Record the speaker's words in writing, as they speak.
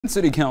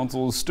City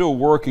Council is still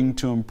working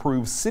to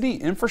improve city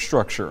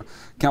infrastructure.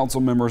 Council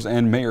members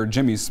and Mayor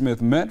Jimmy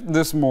Smith met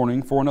this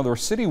morning for another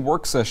city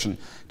work session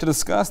to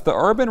discuss the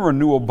urban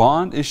renewal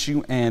bond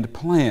issue and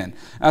plan.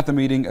 At the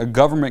meeting, a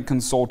government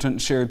consultant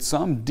shared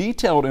some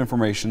detailed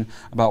information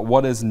about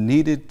what is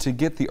needed to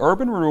get the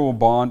urban renewal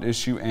bond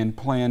issue and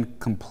plan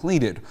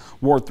completed.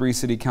 Ward 3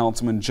 City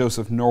Councilman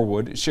Joseph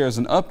Norwood shares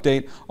an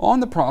update on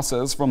the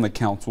process from the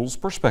council's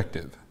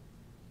perspective.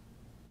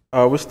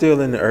 We're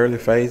still in the early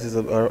phases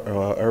of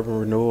urban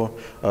renewal.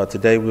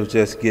 Today we're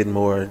just getting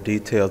more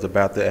details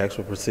about the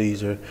actual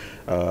procedure,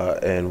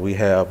 and we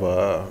have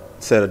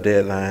set a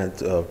deadline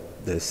of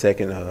the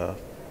second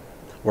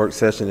work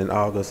session in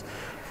August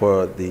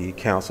for the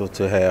council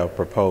to have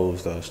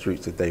proposed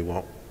streets that they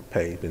want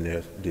paved in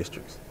their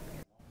districts.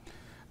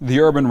 The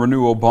urban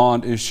renewal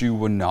bond issue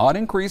will not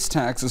increase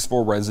taxes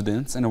for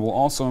residents, and it will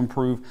also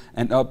improve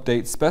and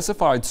update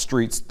specified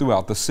streets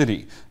throughout the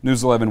city.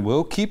 News 11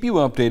 will keep you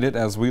updated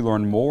as we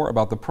learn more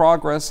about the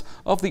progress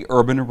of the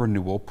urban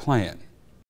renewal plan.